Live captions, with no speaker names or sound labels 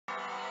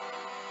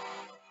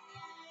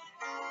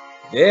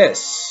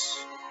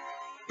This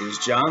is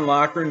John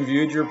Loughran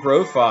Viewed Your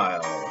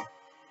Profile.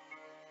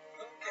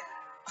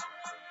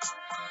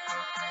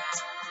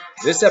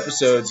 This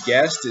episode's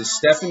guest is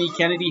Stephanie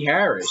Kennedy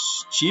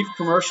Harris, Chief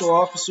Commercial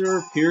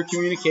Officer, Peer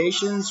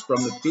Communications from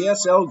the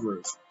PSL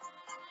Group.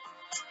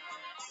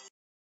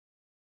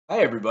 Hi,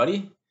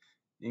 everybody.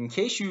 In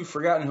case you've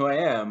forgotten who I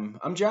am,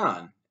 I'm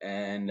John,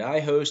 and I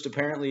host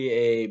apparently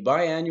a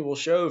biannual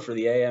show for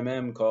the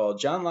AMM called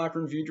John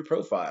Loughran Viewed Your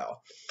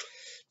Profile.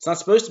 It's not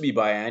supposed to be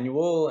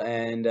biannual,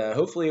 and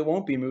hopefully it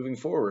won't be moving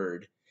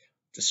forward.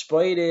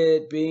 Despite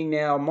it being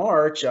now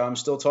March, I'm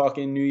still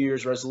talking New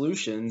Year's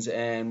resolutions,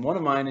 and one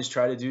of mine is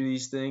try to do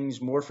these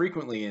things more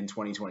frequently in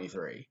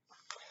 2023.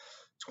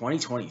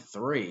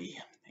 2023,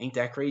 ain't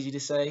that crazy to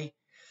say?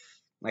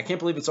 I can't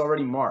believe it's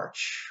already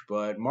March,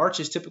 but March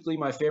is typically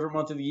my favorite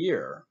month of the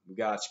year. We've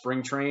got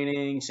spring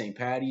training, St.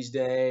 Patty's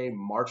Day,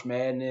 March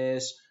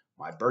Madness,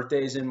 my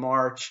birthday's in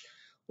March.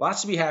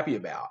 Lots to be happy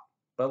about.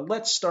 But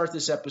let's start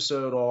this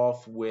episode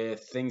off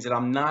with things that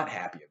I'm not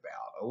happy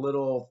about. A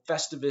little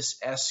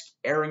Festivus-esque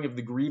airing of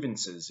the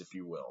grievances, if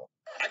you will.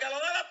 I got a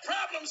lot of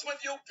problems with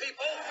you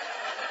people.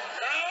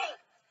 Now,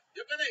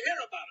 you're going to hear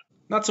about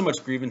it. Not so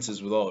much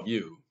grievances with all of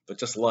you, but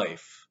just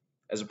life.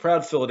 As a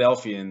proud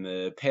Philadelphian,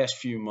 the past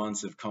few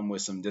months have come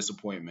with some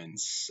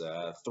disappointments.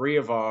 Three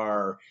of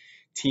our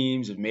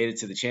teams have made it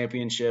to the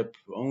championship,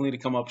 only to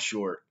come up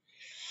short.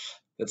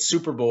 That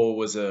Super Bowl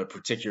was a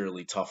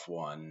particularly tough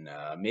one.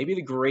 Maybe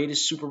the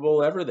greatest Super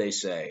Bowl ever, they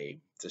say.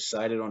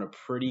 Decided on a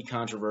pretty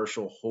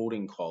controversial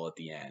holding call at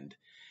the end.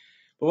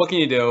 But what can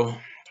you do?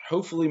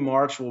 Hopefully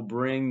March will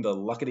bring the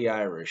luck of the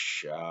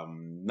Irish.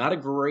 Not a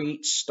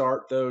great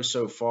start, though,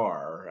 so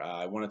far.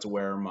 I wanted to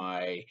wear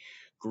my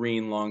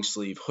green long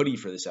sleeve hoodie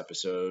for this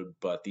episode,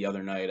 but the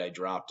other night I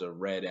dropped a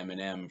red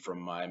M&M from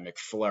my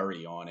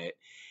McFlurry on it,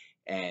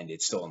 and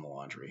it's still in the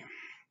laundry.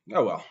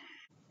 Oh well.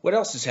 What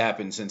else has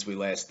happened since we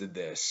last did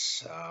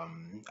this?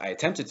 I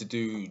attempted to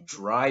do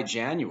dry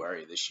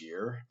January this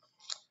year.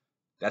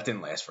 That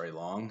didn't last very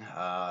long.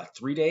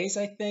 3 days,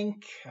 I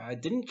think. I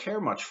didn't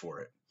care much for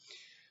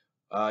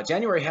it.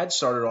 January had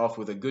started off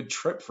with a good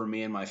trip for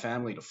me and my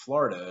family to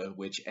Florida,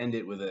 which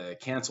ended with a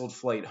canceled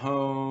flight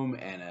home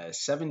and a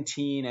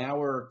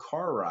 17-hour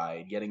car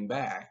ride getting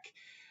back.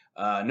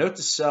 Note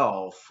to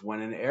self,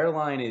 when an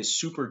airline is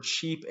super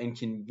cheap and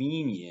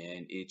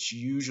convenient, it's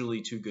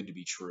usually too good to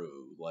be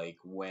true. Like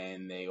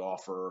when they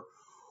offer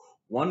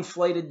one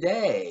flight a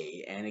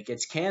day and it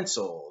gets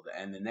canceled,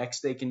 and the next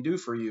they can do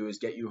for you is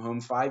get you home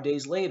 5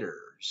 days later.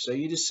 So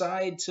you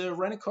decide to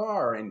rent a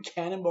car and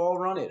cannonball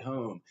run it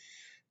home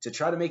to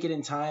try to make it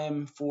in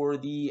time for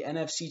the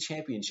NFC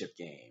Championship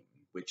game,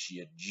 which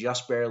you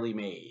just barely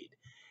made.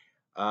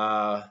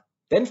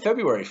 Then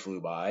February flew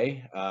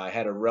by. I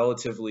had a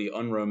relatively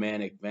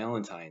unromantic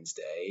Valentine's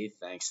Day,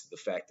 thanks to the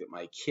fact that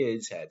my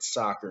kids had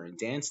soccer and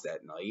dance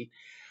that night.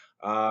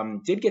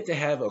 Did get to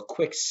have a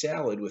quick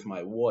salad with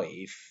my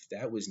wife.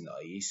 That was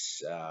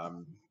nice.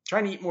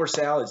 Trying to eat more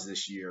salads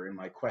this year in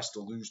my quest to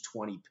lose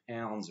 20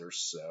 pounds or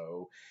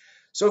so.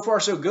 So far,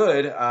 so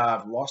good.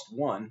 I've lost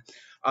one.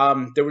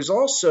 There was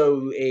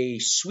also a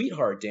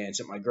sweetheart dance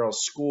at my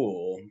girl's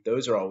school.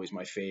 Those are always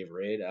my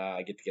favorite.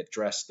 I get to get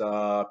dressed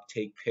up,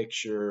 take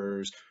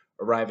pictures,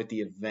 arrive at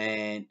the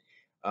event,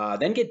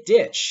 then get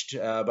ditched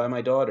by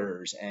my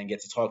daughters and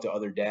get to talk to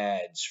other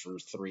dads for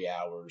 3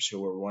 hours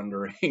who are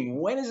wondering,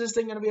 when is this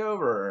thing going to be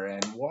over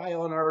and why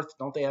on earth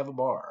don't they have a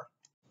bar?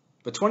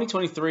 But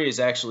 2023 has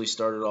actually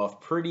started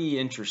off pretty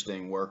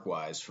interesting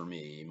work-wise for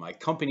me. My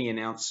company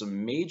announced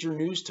some major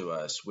news to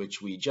us,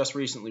 which we just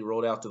recently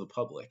rolled out to the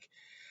public.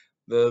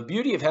 The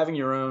beauty of having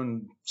your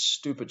own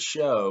stupid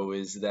show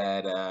is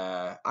that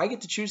I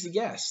get to choose the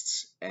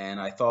guests.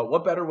 And I thought,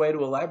 what better way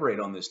to elaborate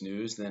on this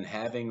news than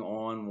having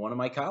on one of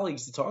my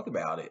colleagues to talk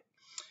about it?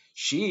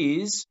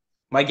 She's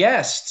my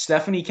guest,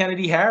 Stephanie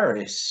Kennedy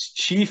Harris,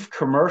 Chief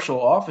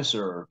Commercial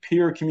Officer,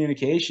 Peer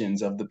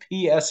Communications of the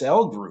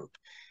PSL Group.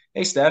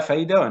 Hey, Steph, how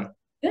you doing?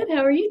 Good.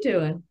 How are you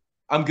doing?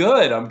 I'm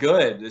good. I'm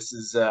good. This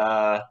is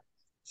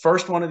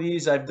first one of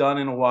these I've done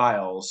in a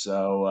while,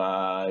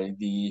 so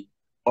the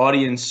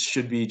audience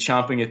should be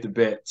chomping at the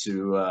bit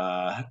to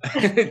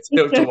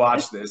to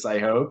watch this, I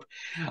hope.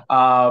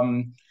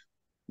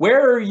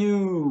 Where are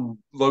you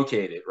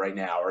located right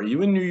now? Are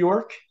you in New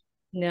York?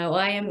 No,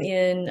 I am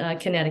in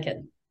Connecticut.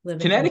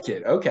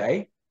 Connecticut.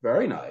 Okay.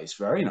 Very nice.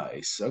 Very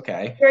nice.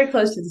 Okay. Very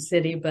close to the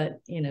city, but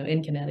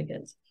in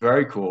Connecticut.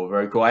 Very cool.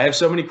 Very cool. I have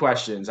so many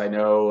questions. I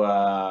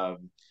know,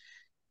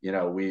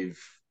 we've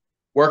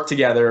worked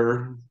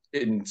together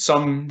in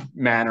some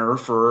manner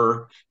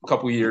for a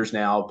couple of years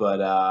now,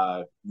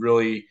 but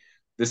really,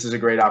 this is a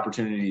great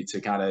opportunity to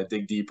kind of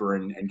dig deeper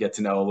and get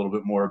to know a little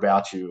bit more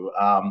about you.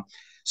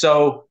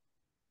 So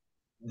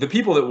the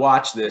people that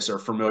watch this are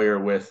familiar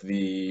with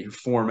the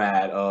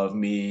format of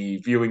me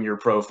viewing your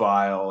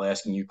profile,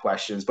 asking you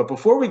questions. But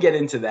before we get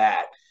into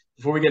that,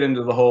 before we get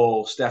into the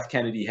whole Steph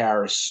Kennedy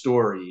Harris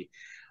story,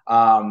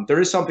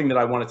 there is something that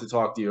I wanted to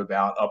talk to you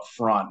about up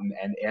front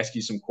and ask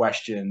you some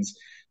questions.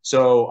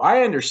 So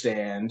I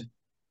understand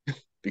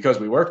because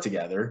we work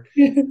together,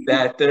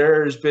 that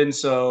there's been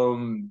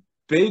some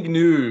big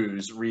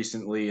news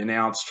recently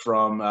announced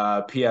from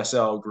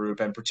PSL Group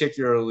and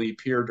particularly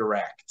Peer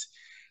Direct.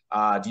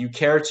 Do you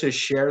care to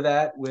share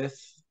that with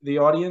the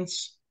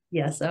audience?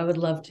 Yes, I would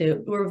love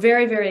to. We're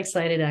very, very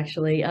excited,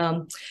 actually.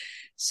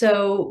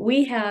 So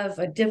we have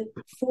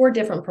four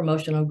different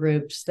promotional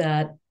groups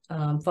that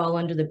fall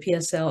under the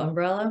PSL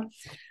umbrella: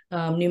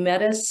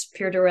 Numetis,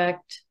 Peer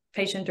Direct,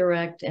 Patient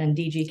Direct, and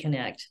DG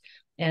Connect.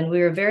 And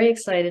we are very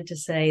excited to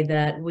say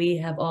that we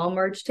have all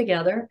merged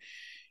together,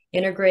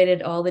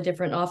 integrated all the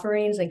different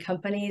offerings and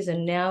companies,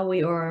 and now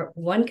we are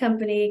one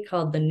company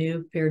called the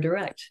new Peer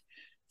Direct.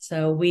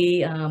 So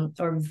we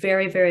are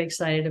very, very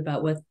excited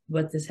about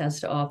what this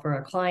has to offer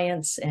our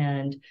clients,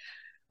 and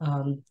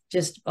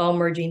just all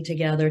merging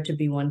together to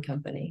be one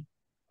company.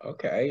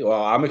 Okay,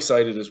 well, I'm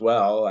excited as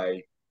well.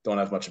 I don't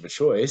have much of a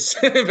choice,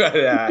 but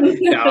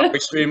no, I'm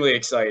extremely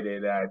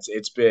excited.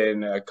 It's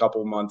been a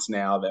couple months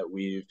now that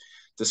we've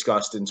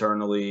discussed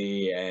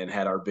internally and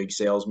had our big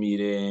sales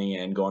meeting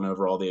and gone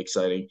over all the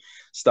exciting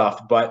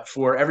stuff. But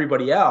for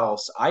everybody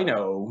else, I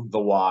know the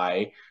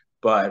why,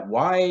 but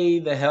why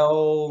the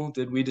hell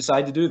did we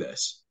decide to do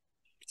this?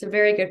 It's a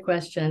very good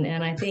question,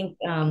 and I think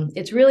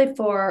it's really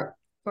for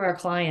our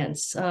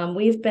clients.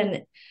 We've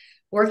been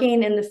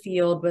working in the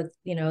field with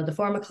the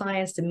pharma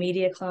clients, the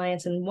media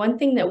clients, and one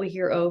thing that we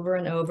hear over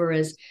and over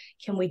is,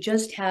 can we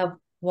just have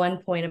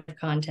one point of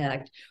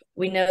contact?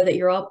 We know that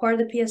you're all part of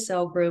the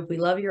PSL group. We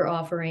love your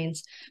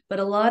offerings, but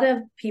a lot of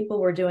people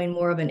were doing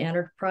more of an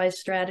enterprise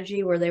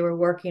strategy where they were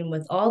working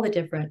with all the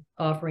different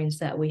offerings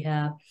that we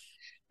have,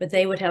 but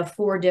they would have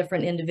four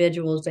different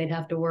individuals they'd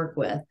have to work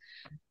with.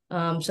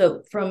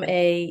 So from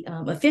a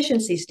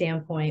efficiency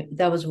standpoint,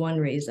 that was one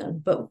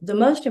reason. But the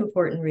most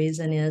important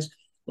reason is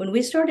when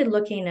we started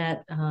looking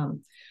at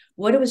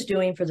what it was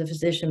doing for the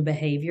physician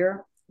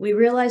behavior, we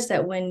realized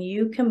that when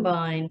you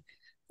combine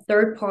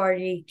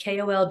third-party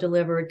KOL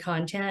delivered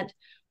content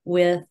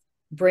with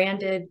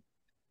branded,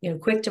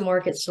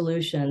 quick-to-market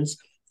solutions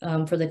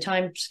for the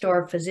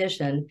time-starved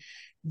physician,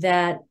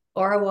 that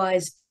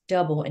ROIs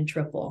double and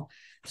triple.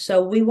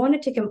 So we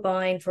wanted to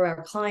combine for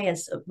our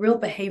clients a real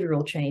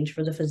behavioral change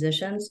for the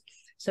physicians.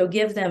 So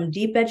give them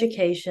deep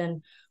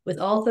education with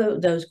all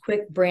those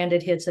quick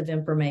branded hits of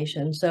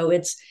information. So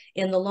it's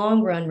in the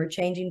long run, we're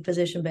changing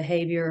physician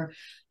behavior.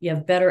 You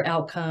have better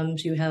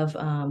outcomes. You have,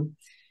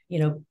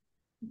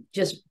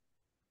 just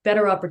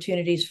better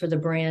opportunities for the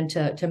brand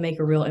to make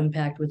a real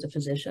impact with the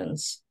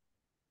physicians.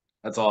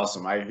 That's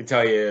awesome. I can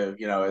tell you,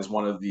 as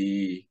one of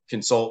the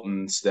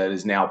consultants that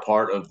is now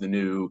part of the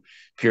new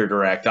Peer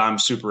Direct, I'm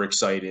super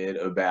excited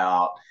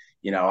about,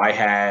 I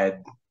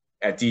had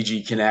at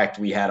DG Connect,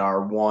 we had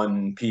our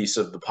one piece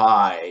of the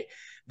pie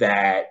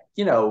that,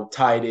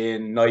 tied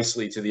in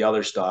nicely to the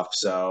other stuff.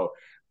 So,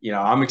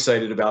 I'm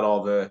excited about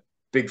all the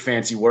big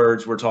fancy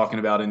words we're talking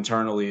about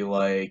internally,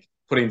 like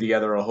putting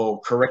together a whole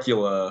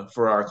curricula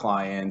for our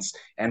clients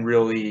and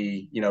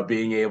really,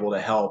 being able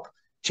to help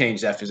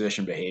change that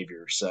physician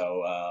behavior.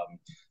 So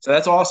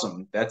that's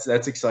awesome. That's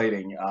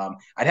exciting.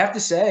 I'd have to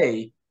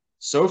say,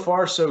 so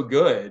far so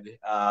good.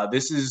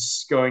 This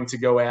is going to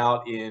go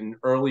out in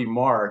early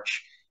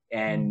March,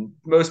 and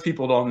most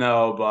people don't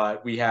know,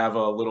 but we have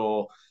a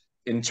little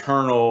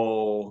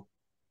internal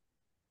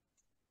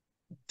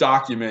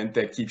document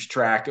that keeps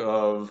track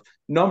of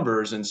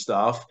numbers and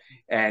stuff.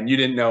 And you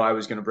didn't know I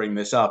was going to bring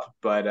this up,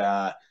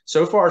 but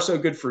so far so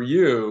good for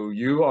you.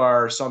 You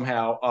are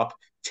somehow up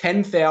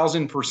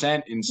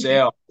 10,000% in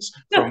sales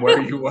from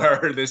where you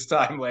were this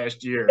time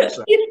last year.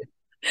 So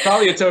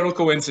probably a total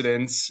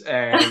coincidence.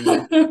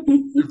 And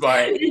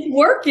but it's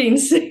working.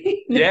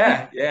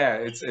 yeah,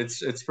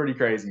 it's pretty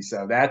crazy.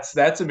 So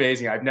that's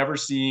amazing. I've never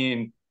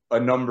seen a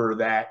number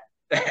that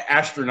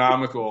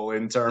astronomical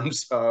in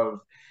terms of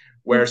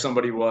where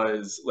somebody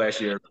was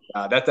last year.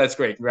 That's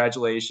great.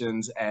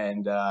 Congratulations.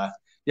 And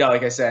yeah,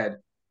 like I said,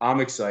 I'm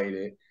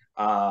excited.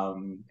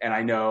 And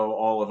I know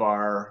all of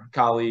our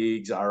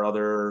colleagues, our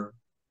other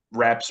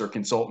reps or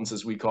consultants,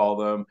 as we call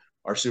them,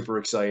 are super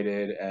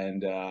excited.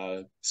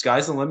 And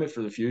sky's the limit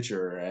for the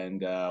future.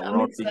 And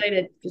I'm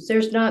excited because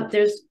there's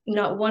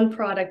not one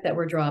product that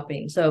we're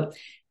dropping. So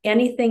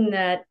anything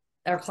that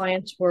our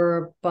clients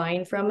were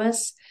buying from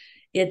us,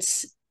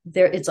 it's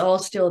there. It's all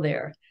still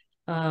there.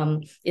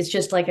 It's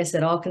just, like I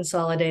said, all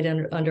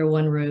consolidated under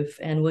one roof,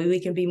 and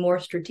we can be more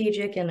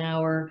strategic in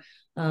our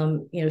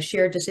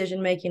shared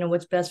decision making on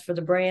what's best for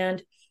the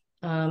brand.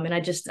 And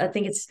I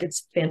think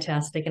it's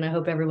fantastic, and I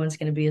hope everyone's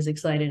going to be as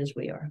excited as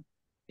we are.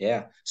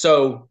 Yeah.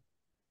 So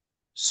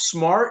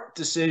smart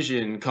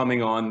decision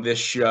coming on this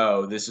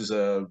show. This is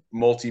a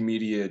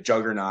multimedia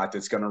juggernaut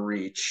that's going to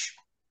reach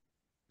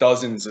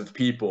dozens of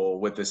people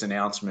with this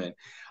announcement.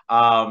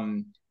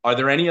 Are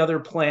there any other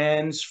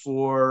plans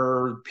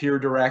for Peer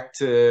Direct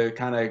to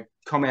kind of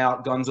come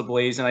out guns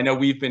a-blazing? I know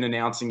we've been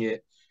announcing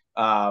it,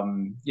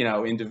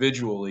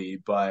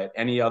 individually, but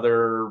any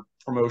other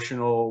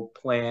promotional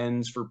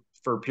plans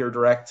for Peer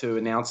Direct to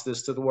announce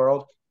this to the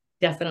world?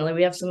 Definitely.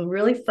 We have some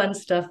really fun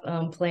stuff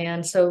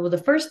planned. So the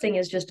first thing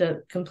is just a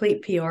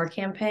complete PR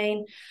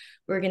campaign.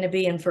 We're going to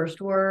be in First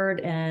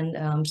Word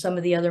and some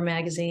of the other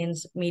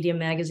magazines, media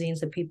magazines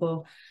that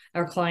people,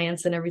 our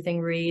clients and everything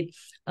read.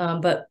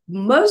 But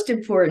most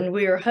important,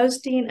 we are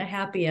hosting a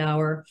happy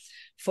hour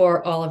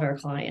for all of our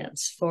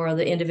clients, for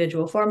the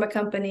individual pharma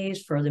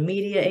companies, for the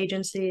media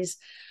agencies.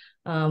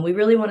 We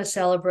really want to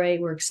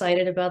celebrate. We're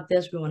excited about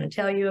this. We want to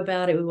tell you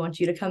about it. We want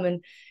you to come in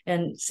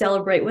and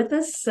celebrate with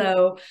us.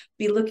 So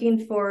be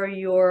looking for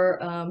your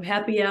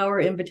happy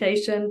hour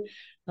invitation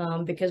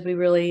because we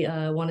really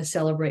want to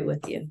celebrate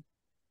with you.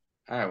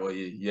 All right. Well,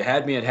 you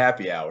had me at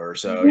happy hour.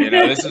 So, you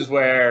know, this is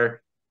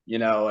where, you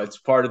know, it's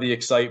part of the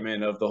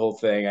excitement of the whole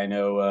thing. I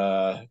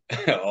know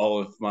all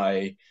of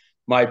my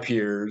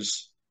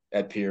peers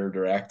at Peer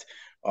Direct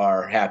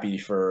are happy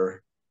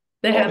for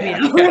The all the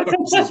happy happy hour.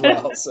 hours as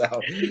well. So,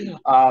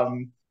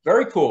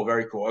 very cool.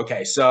 Very cool.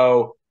 Okay.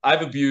 So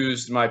I've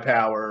abused my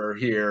power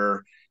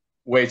here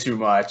way too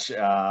much.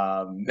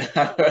 I've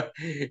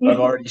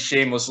already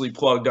shamelessly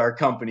plugged our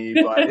company,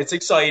 but it's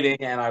exciting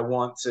and I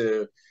want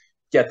to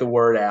get the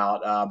word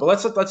out. But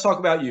let's talk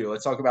about you.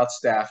 Let's talk about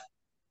Steph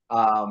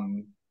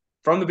from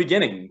the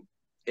beginning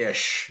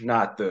ish,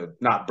 not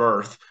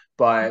birth,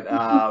 but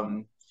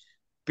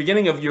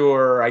beginning of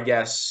your, I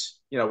guess,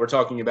 you know, we're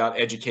talking about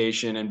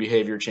education and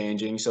behavior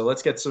changing. So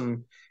let's get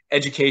some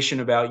education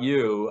about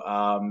you.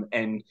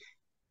 And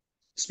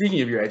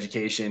speaking of your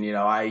education, you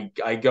know,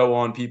 I go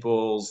on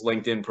people's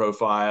LinkedIn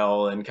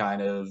profile and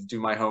kind of do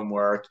my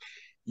homework.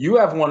 You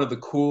have one of the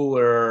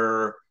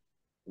cooler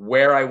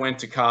where I went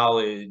to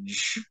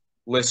college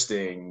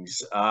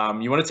listings.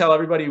 You want to tell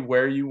everybody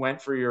where you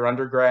went for your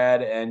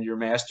undergrad and your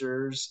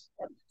master's?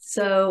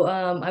 So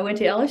I went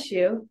to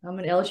LSU. I'm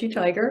an LSU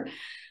Tiger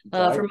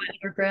for my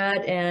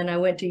undergrad, and I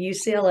went to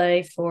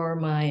UCLA for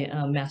my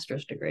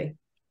master's degree.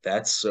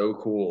 That's so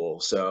cool.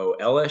 So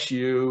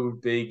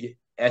LSU, big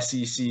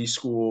SEC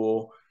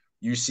school,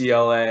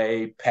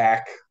 UCLA,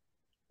 Pac,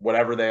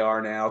 whatever they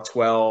are now,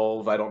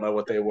 12. I don't know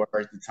what they were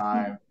at the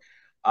time.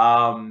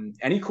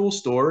 Any cool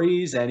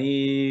stories?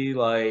 Any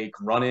like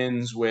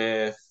run-ins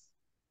with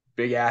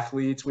big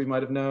athletes we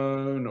might have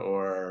known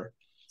or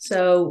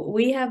So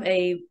we have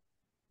a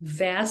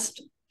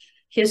vast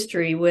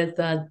history with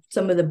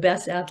some of the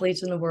best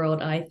athletes in the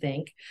world, I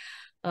think.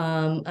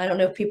 I don't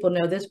know if people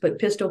know this, but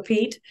Pistol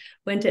Pete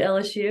went to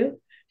LSU,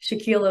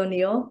 Shaquille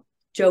O'Neal,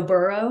 Joe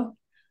Burrow,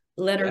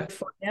 yeah. Leonard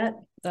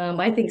Fournette.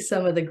 I think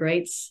some of the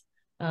greats.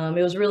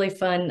 It was really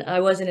fun. I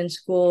wasn't in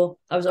school.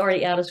 I was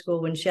already out of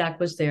school when Shaq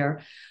was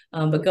there,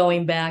 but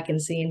going back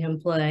and seeing him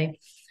play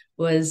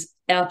was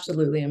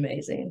absolutely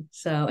amazing.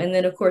 So, and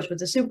then of course with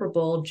the Super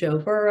Bowl, Joe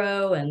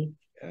Burrow, and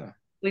Yeah.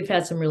 we've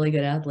had some really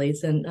good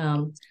athletes.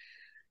 And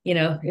you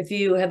know, if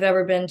you have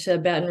ever been to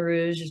Baton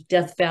Rouge,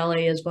 Death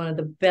Valley is one of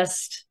the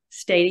best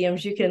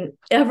stadiums you can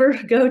ever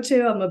go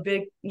to. I'm a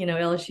big, you know,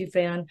 LSU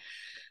fan.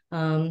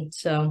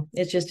 So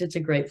it's a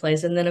great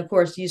place. And then of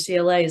course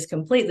UCLA is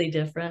completely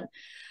different.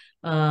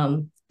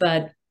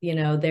 But you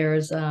know,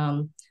 there's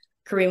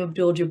Kareem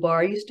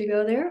Abdul-Jabbar used to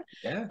go there.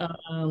 Yeah.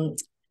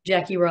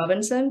 Jackie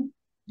Robinson,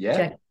 Yeah.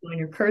 Jackie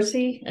Joyner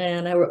Kersey,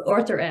 and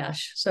Arthur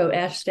Ashe. So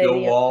Ashe Bill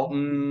Stadium.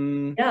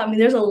 Walton. Yeah, I mean,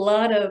 there's a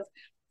lot of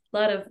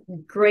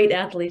great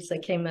athletes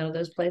that came out of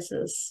those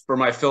places. For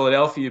my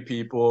Philadelphia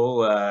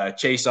people,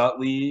 Chase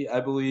Utley, I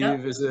Yep.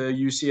 believe, is a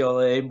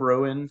UCLA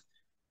Bruin.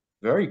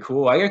 Very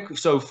cool. I got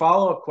so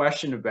follow-up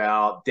question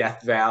about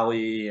Death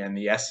Valley and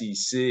the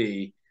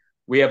SEC.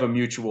 We have a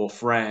mutual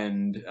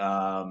friend,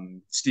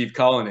 Steve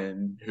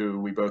Cullinan,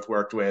 who we both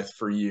worked with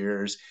for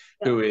years,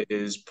 Yep. who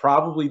is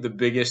probably the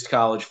biggest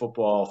college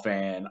football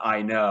fan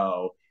I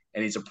know.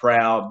 And he's a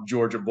proud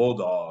Georgia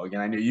Bulldog.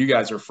 And I know you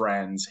guys are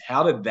friends.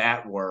 How did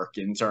that work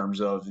in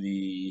terms of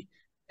the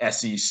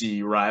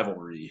SEC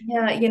rivalry?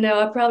 Yeah, you know,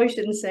 I probably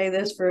shouldn't say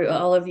this for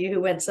all of you who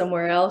went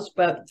somewhere else,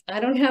 but I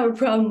don't have a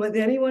problem with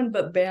anyone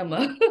but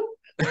Bama.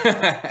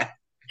 I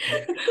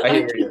I,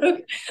 hear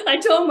you. I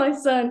told my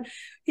son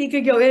he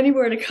could go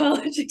anywhere to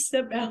college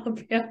except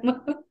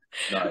Alabama.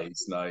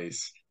 Nice,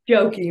 nice.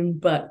 Joking,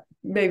 but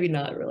maybe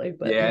not really.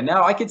 But Yeah,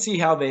 now I could see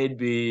how they'd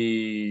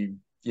be,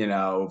 you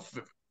know,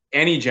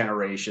 any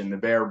generation, the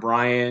Bear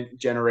Bryant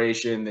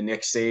generation, the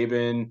Nick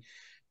Saban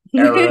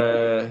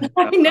era.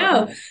 I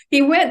know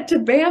he went to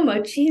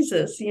Bama.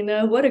 Jesus, you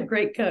know what a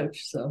great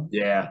coach. So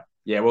Yeah,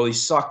 yeah. Well, he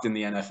sucked in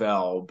the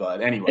NFL,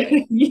 but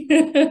anyway.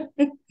 yeah.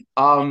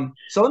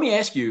 So let me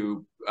ask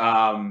you.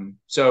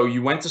 So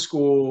you went to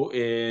school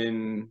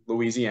in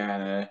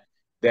Louisiana,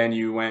 then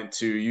you went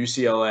to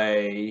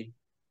UCLA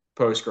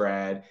post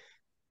grad.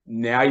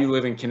 Now you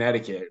live in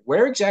Connecticut.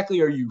 Where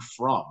exactly are you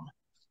from?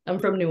 I'm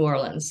from New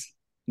Orleans.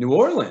 New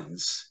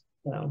Orleans.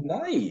 So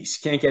Nice.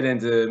 Can't get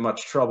into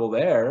much trouble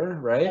there,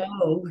 right?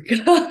 oh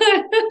God.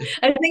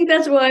 I think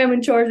that's why I'm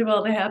in charge of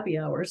all the happy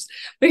hours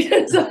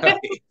because I'm from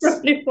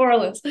Nice. New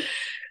Orleans.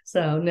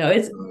 So no,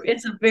 it's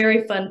Nice. a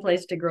very fun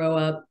place to grow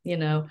up. You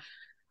know,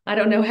 I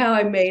don't know how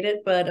I made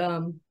it, but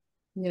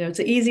you know, it's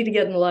easy to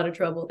get in a lot of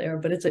trouble there,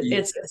 but it's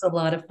a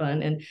lot of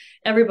fun, and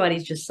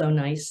everybody's just so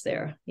nice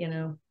there. You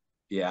know.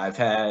 Yeah, I've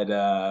had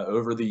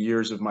over the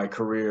years of my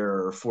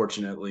career,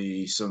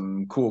 fortunately,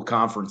 some cool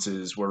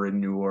conferences were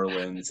in New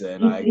Orleans,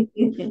 and I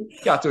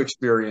got to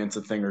experience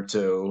a thing or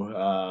two.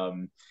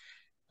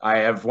 I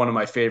have one of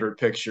my favorite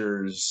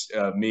pictures,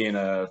 me and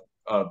a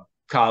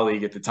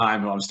colleague at the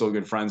time who I'm still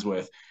good friends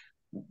with,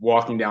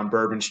 walking down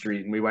Bourbon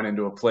Street, and we went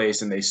into a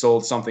place and they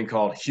sold something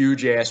called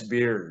huge ass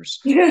beers,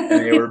 and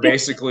they were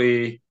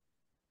basically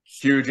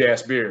huge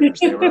ass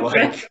beers. They were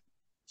like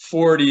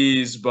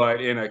 40s,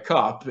 but in a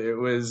cup. It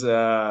was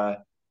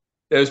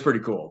pretty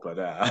cool, but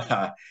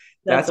That's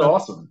that's awesome.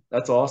 awesome.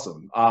 That's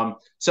awesome.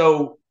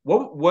 So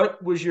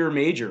what was your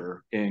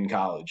major in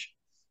college?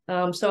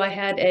 So I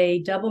had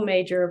a double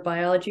major,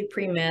 biology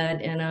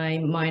pre-med, and I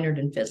minored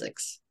in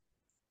physics.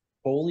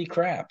 Holy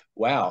crap.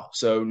 Wow.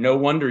 So no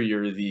wonder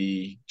you're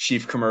the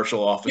chief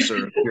commercial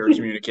officer of Pure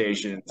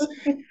Communications.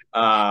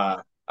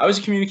 I was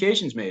a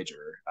communications major.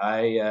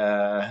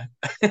 I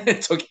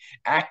took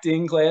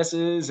acting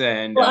classes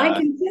and Well, I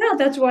can tell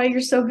that's why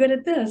you're so good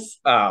at this.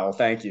 oh,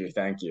 thank you,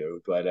 thank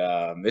you. But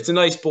it's a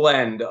nice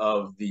blend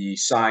of the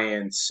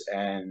science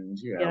and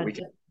Yeah, we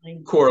can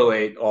definitely.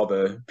 correlate all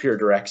the Pure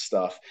Direct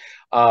stuff.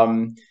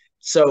 Um,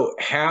 so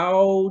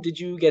how did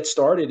you get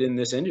started in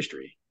this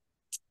industry?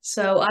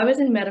 So I was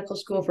in medical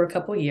school for a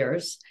couple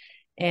years,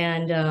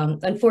 and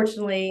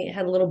unfortunately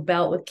had a little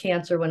bout with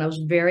cancer when I was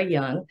very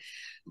young.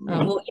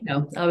 Well,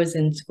 I was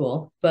in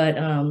school, but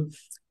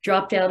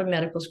dropped out of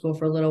medical school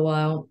for a little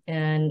while,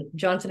 and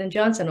Johnson and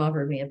Johnson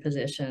offered me a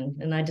position,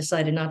 and I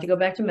decided not to go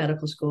back to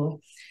medical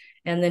school.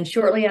 And then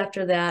shortly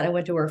after that, I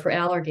went to work for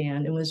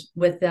Allergan and was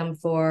with them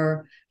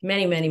for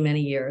many, many,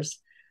 many years.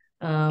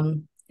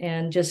 And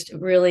just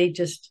really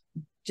just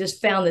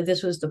found that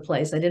this was the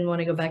place. I didn't want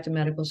to go back to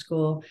medical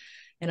school,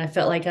 and I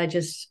felt like I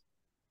just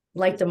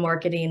liked the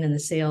marketing and the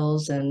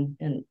sales, and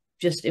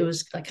just it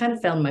was I kind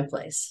of found my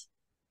place.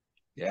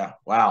 Yeah,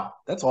 wow,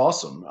 that's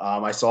awesome.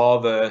 I saw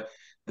the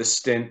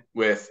stint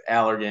with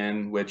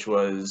Allergan, which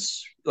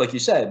was, like you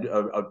said,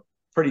 a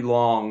pretty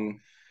long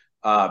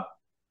uh,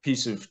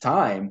 piece of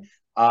time.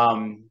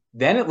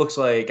 Then it looks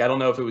like I don't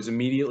know if it was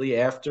immediately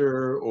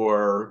after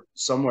or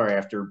somewhere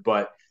after,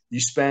 but you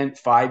spent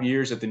 5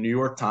 years at the New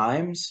York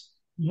Times.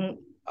 Mhm.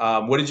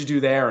 What did you do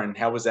there, and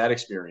how was that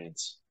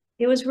experience?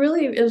 It was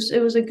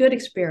a good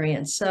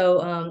experience.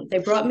 So they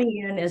brought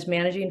me in as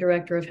managing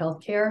director of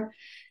healthcare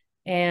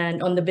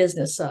and on the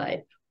business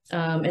side.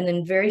 And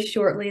then very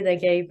shortly, they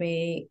gave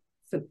me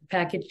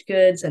packaged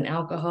goods and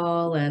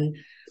alcohol and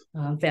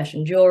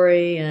fashion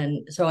jewelry.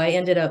 And so I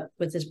ended up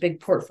with this big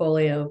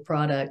portfolio of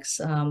products,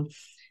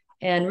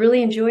 and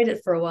really enjoyed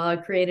it for a while. I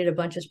created a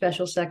bunch of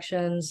special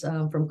sections,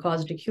 from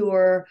cause to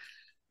cure,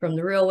 from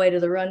the railway to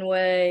the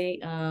runway,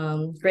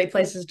 great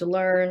places to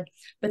learn.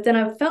 But then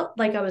I felt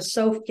like I was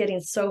getting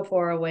so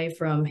far away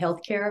from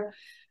healthcare,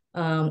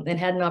 and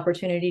had an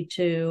opportunity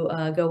to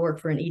go work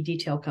for an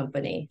e-detail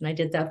company. And I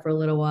did that for a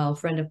little while. A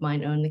friend of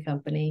mine owned the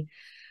company.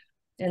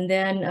 And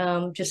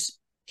then just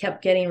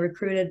kept getting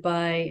recruited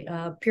by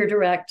Pure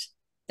Direct.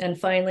 And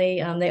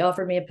finally, they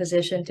offered me a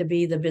position to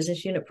be the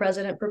business unit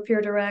president for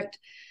Pure Direct.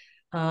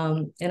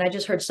 And I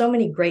just heard so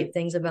many great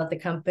things about the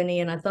company.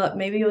 And I thought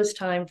maybe it was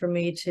time for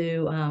me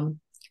to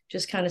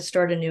just kind of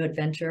start a new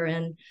adventure.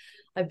 And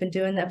I've been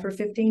doing that for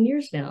 15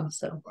 years now.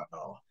 So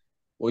Wow.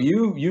 Well,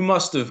 you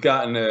must have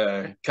gotten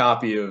a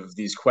copy of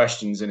these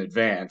questions in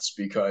advance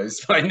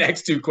because my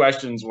next two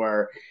questions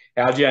were,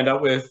 how'd you end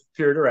up with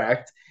Pure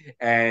Direct?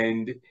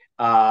 And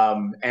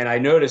and I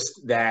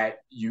noticed that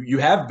you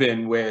have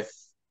been with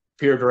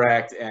Pure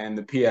Direct and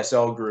the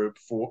PSL group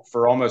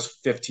for almost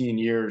 15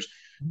 years,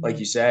 like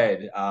you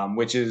said,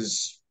 which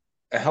is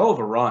a hell of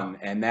a run.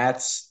 And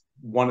that's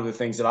one of the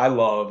things that I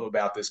love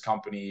about this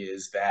company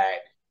is that,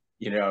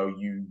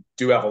 you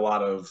do have a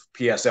lot of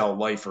PSL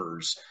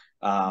lifers.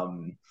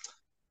 um,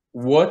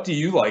 what do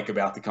you like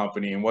about the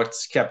company and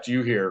what's kept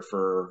you here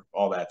for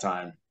all that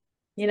time?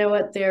 you know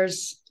what?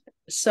 There's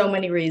so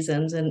many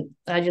reasons. And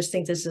I just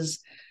think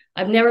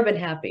I've never been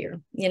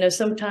happier.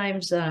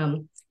 Sometimes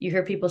you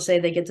hear people say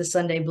they get the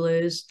Sunday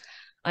blues.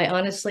 I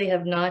honestly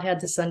have not had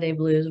the Sunday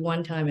blues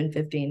one time in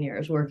 15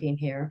 years working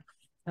here.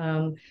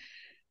 Um,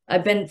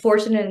 I've been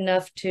fortunate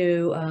enough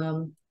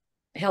to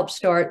help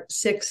start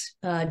six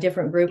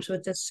different groups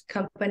with this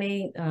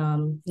company: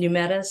 New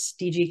Metis,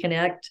 DG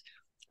Connect,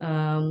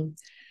 um,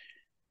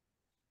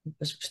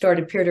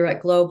 started Pure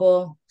Direct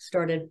Global,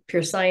 started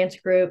Pure Science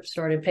Group,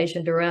 started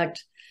Patient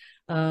Direct.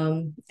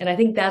 And I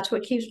think that's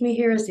what keeps me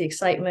here is the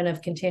excitement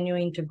of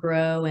continuing to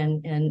grow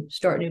and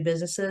start new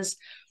businesses.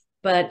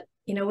 But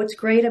what's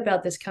great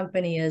about this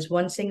company is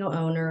one single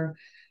owner,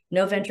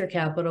 no venture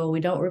capital. We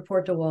don't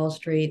report to Wall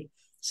Street.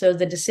 So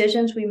the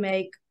decisions we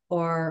make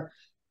are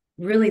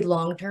really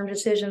long-term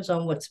decisions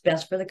on what's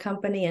best for the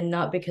company, and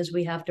not because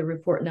we have to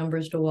report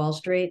numbers to Wall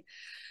Street.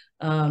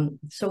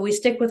 So we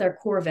stick with our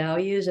core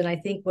values, and I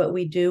think what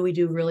we do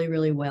really,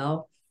 really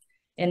well.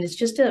 And it's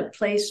just a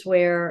place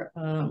where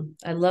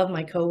I love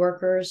my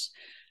coworkers.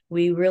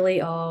 We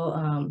really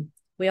all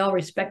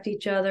respect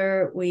each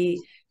other.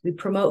 We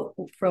promote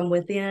from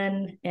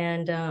within,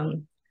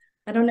 and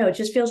I don't know. It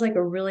just feels like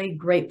a really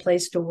great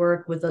place to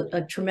work with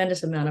a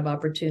tremendous amount of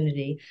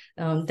opportunity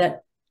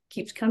that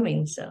keeps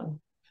coming. So,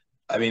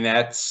 I mean,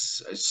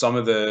 that's some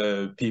of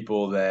the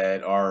people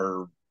that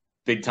are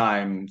big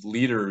time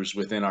leaders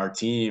within our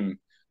team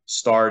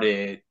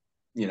started,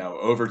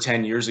 over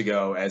 10 years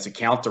ago as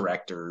account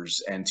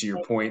directors. And to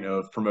your point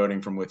of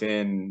promoting from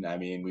within, I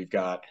mean, we've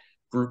got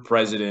group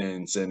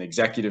presidents and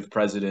executive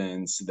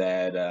presidents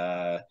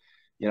that,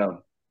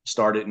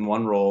 started in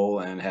one role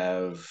and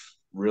have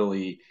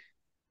really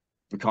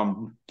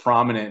become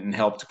prominent and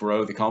helped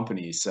grow the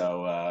company.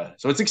 So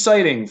it's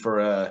exciting for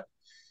a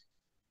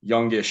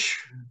youngish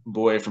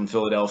boy from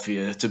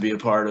Philadelphia to be a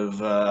part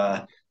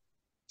of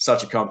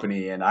such a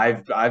company. And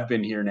I've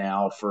been here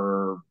now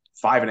for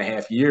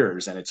 5.5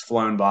 years, and it's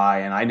flown by.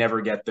 And I never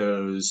get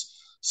those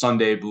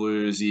Sunday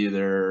blues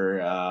either.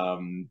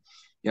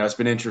 It's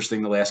been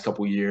interesting the last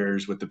couple of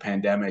years with the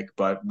pandemic,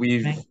 but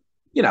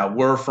right.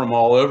 we're from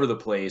all over the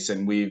place,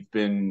 and we've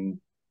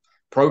been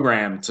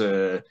programmed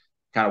to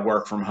kind of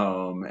work from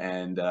home.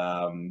 And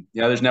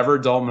there's never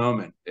a dull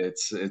moment.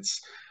 It's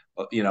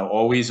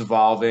always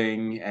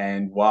evolving.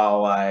 And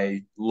while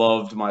I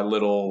loved my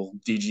little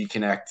DG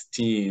Connect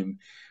team,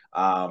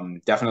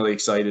 definitely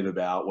excited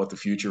about what the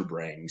future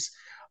brings.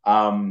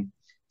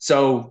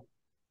 So,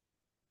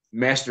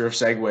 master of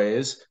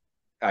segues,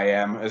 I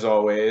am, as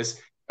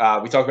always.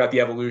 We talk about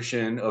the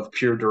evolution of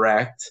Pure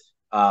Direct.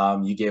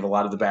 You gave a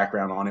lot of the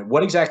background on it.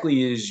 What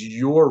exactly is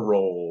your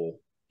role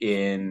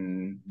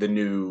in the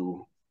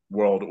new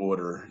world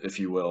order, if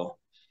you will?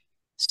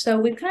 So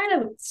we've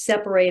kind of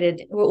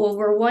separated. Well,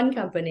 we're one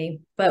company,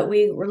 but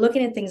we're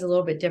looking at things a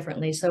little bit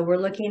differently. So we're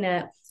looking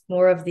at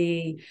more of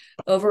the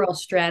overall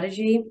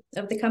strategy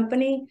of the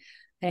company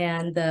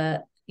and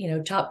the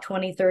top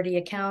 20, 30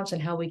 accounts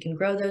and how we can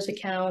grow those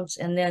accounts,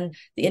 and then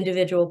the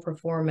individual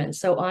performance.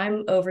 So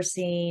I'm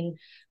overseeing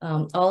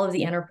all of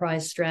the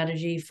enterprise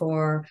strategy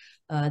for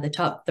the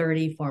top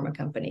 30 pharma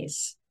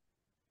companies.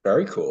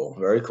 Very cool.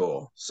 Very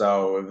cool.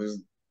 So it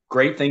was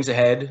great things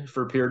ahead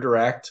for Peer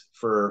Direct,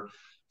 for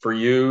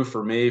you,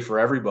 for me, for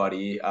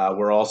everybody.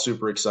 We're all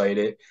super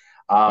excited.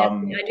 Yeah,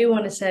 Um, I do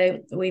want to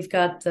say we've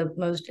got the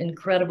most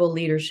incredible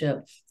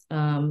leadership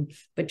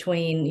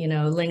between,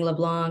 Ling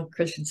LeBlanc,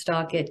 Christian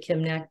Stockett,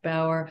 Kim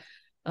Nackbauer.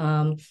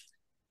 Um,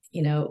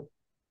 you know,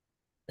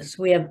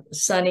 so we have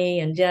Sunny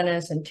and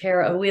Dennis and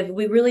Tara. We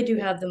really do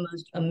have the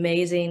most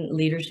amazing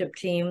leadership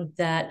team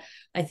that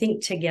I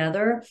think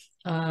together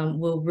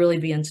will really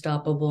be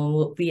unstoppable, and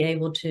we'll be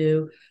able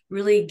to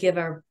really give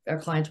our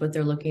clients what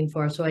they're looking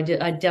for. So I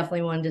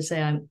definitely wanted to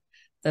say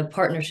the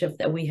partnership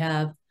that we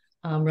have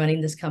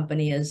running this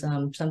company is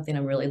something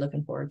I'm really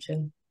looking forward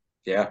to.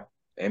 yeah,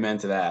 amen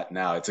to that.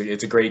 No,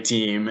 it's a great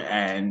team,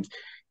 and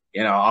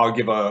I'll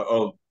give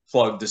a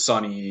plug to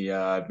Sunny.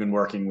 I've been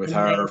working with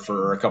her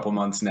for a couple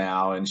months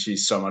now, and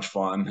she's so much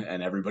fun,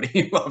 and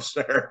everybody loves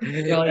her.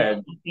 Brilliant.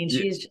 And I mean,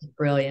 she's just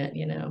brilliant.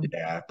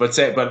 yeah, but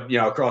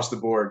across the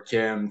board,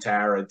 Kim,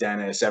 Tara,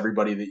 Dennis,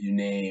 everybody that you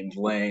named,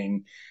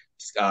 Ling,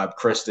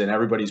 Kristen,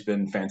 everybody's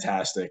been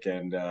fantastic.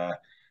 And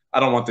I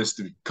don't want this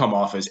to come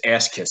off as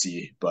ass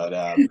kissy, but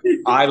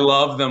I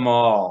love them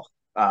all.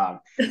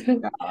 All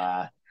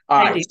I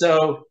right,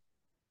 do.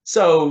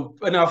 so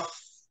enough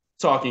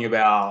talking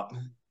about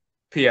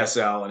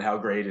PSL and how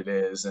great it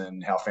is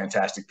and how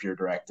fantastic Pure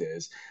Direct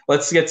is.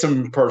 Let's get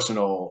some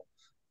personal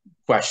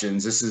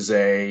questions. This is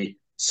a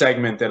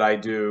segment that I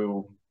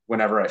do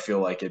whenever I feel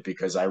like it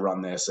because I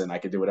run this and I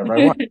can do whatever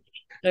I want.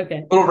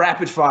 Okay. Little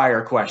rapid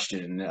fire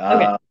question.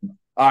 Okay. All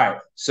right.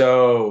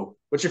 So,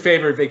 what's your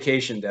favorite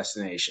vacation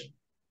destination?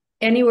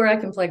 Anywhere I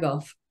can play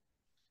golf.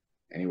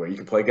 Anywhere you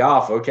can play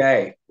golf.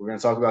 Okay. We're going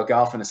to talk about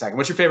golf in a second.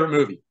 What's your favorite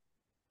movie?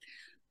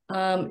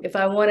 If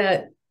I want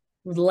to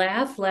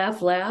laugh,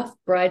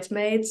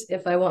 Bridesmaids.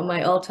 If I want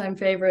my all-time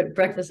favorite,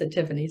 Breakfast at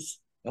Tiffany's.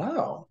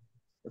 Oh,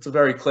 that's a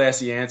very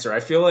classy answer. I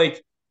feel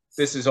like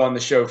this is on the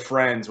show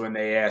Friends when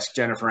they ask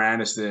Jennifer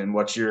Aniston,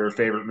 what's your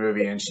favorite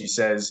movie? And she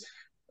says,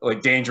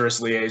 like, Dangerous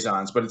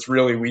Liaisons, but it's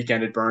really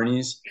Weekend at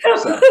Bernie's.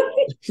 So,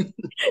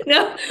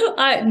 No,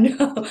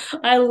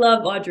 I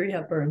love Audrey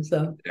Hepburn.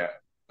 So yeah.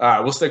 All right,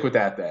 we'll stick with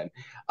that then.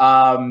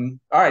 All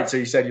right, so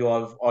you said you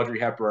love Audrey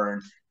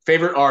Hepburn.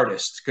 Favorite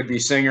artist could be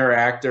singer,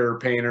 actor,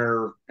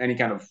 painter, any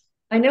kind of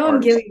I know I'm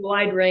artist. giving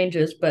wide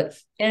ranges, but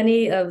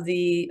any of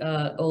the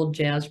old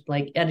jazz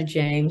like Etta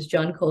James,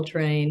 John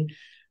Coltrane.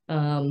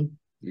 Um,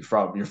 You're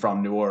from New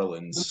I'm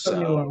Orleans, from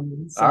New so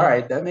Orleans, all so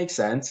right, that makes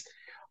sense.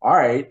 All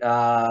right,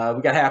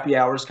 we got happy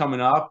hours coming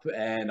up,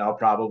 and I'll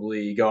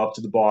probably go up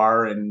to the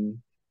bar and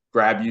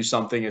grab you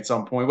something at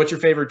some point. What's your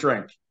favorite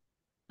drink?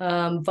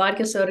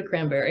 vodka soda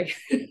cranberry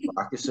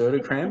Vodka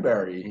soda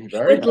cranberry.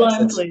 Very with nice.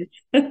 lime, That's please.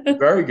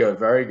 very good.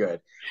 Very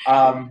good.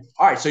 All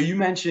right. So you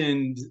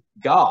mentioned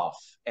golf,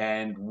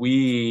 and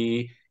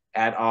we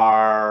at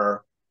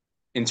our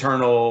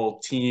internal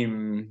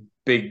team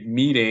big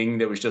meeting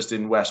that was just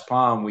in West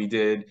Palm, we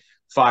did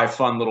 5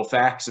 fun little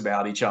facts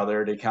about each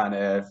other to kind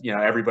of,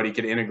 everybody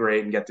could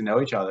integrate and get to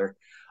know each other.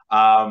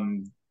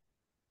 Um,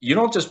 you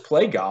don't just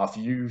play golf.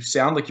 You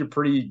sound like you're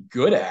pretty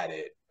good at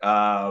it.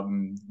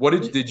 What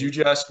did you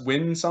just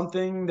win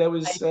something that I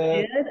was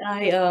did.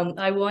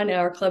 I won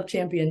our club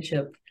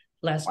championship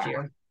last wow.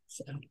 year.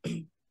 So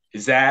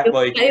Is that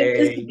like it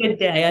was a good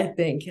day, I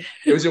think.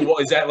 is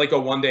that like a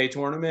 1 day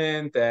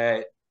tournament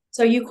that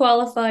So you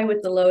qualify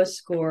with the lowest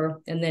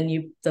score, and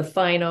then the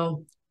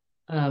final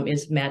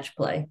is match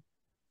play.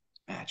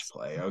 match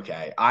play?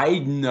 Okay. I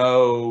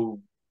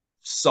know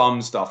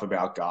some stuff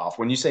about golf.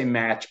 When you say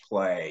match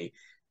play,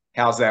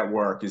 how's that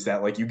work? Is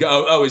that like you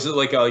go, oh, is it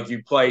like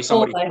you play Hole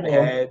somebody by head to hole.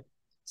 head?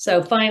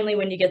 So finally,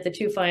 when you get the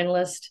two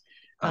finalists,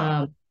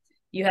 Uh,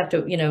 you have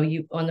to,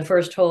 you on the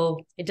first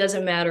hole, it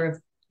doesn't matter if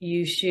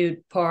you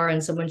shoot par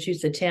and someone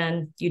shoots a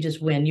 10, you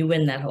just win. You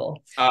win that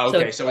hole. So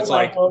okay. So hole it's by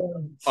like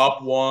hole.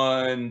 up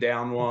one,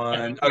 down Yeah,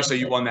 one. Oh, so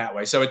you won that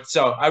way. So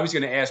I was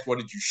going to ask, what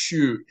did you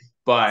shoot?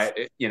 But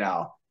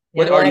yeah,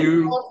 what well, are I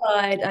you?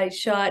 qualified. I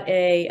shot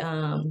a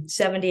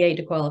 78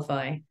 to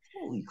qualify.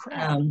 Holy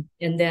crap.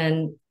 And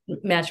then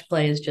match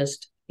play is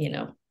just,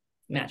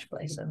 match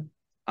play. So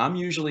I'm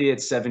usually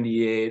at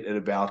 78 at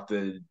about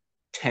the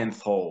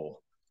 10th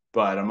hole,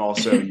 but I'm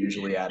also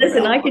usually at listen,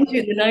 about I can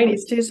shoot in the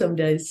 90s too some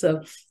days.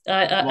 So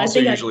I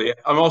think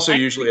I'm also I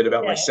usually at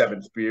about my yeah.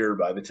 seventh beer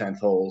by the 10th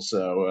hole,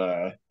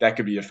 so that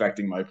could be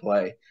affecting my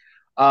play.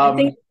 I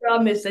think Um, the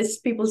problem is this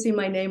people see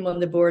my name on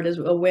the board as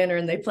a winner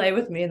and they play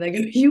with me and they go,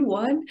 "You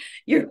won?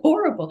 You're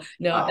horrible."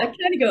 No, I oh,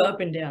 kind of go up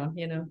and down.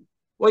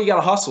 well, you got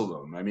to hustle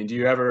them. I mean, do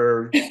you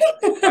ever?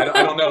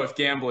 I don't know if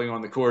gambling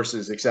on the course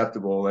is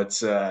acceptable.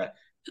 That's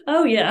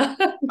Oh yeah.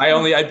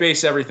 I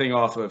base everything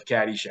off of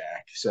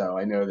Caddyshack, so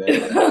I know that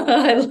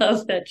I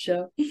love that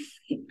show.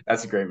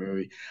 that's a great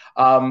movie.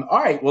 All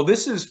right, well,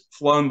 this has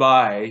flown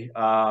by.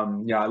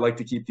 I like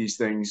to keep these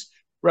things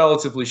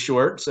relatively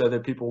short so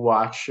that people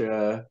watch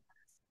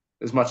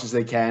as much as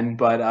they can.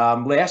 But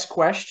last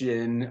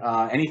question: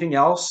 anything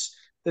else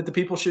that the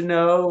people should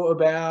know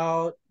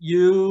about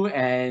you,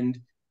 and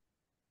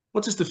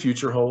what does the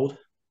future hold?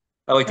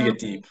 I like to Um, get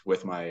deep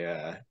with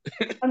my.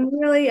 I'm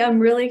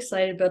really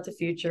excited about the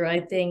future.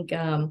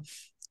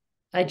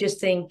 I just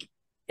think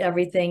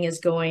everything is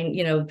going,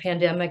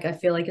 pandemic, I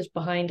feel like is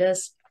behind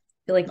us. I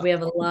feel like we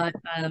have a lot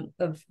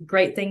of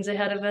great things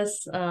ahead of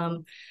us.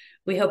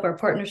 We hope our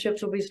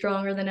partnerships will be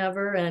stronger than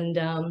ever.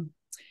 And,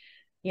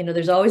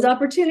 there's always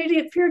opportunity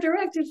at Pure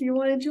Direct if you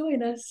want to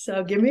join us.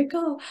 So give me a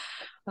call.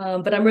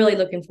 But I'm really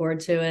looking forward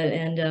to it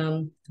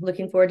and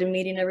looking forward to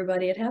meeting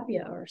everybody at happy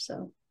hour.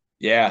 So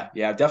Yeah,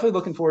 definitely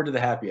looking forward to the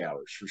happy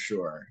hours for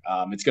sure.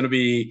 It's going to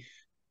be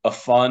a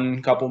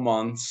fun couple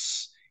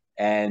months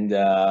and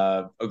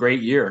a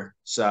great year.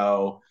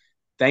 So,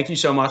 thank you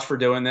so much for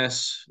doing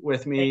this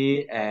with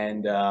me,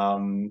 and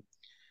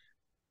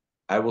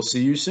I will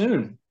see you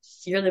soon.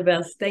 you're the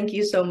best. Thank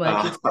you so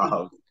much. It's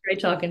Uh, great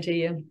talking to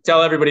you.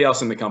 tell everybody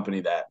else in the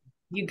company that.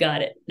 You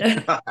got it.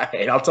 All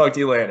right, I'll talk to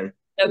you later.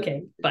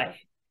 Okay, bye.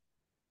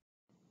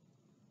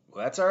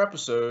 Well, that's our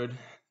episode.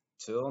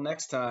 Till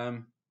next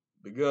time,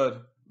 be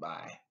good.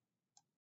 Bye.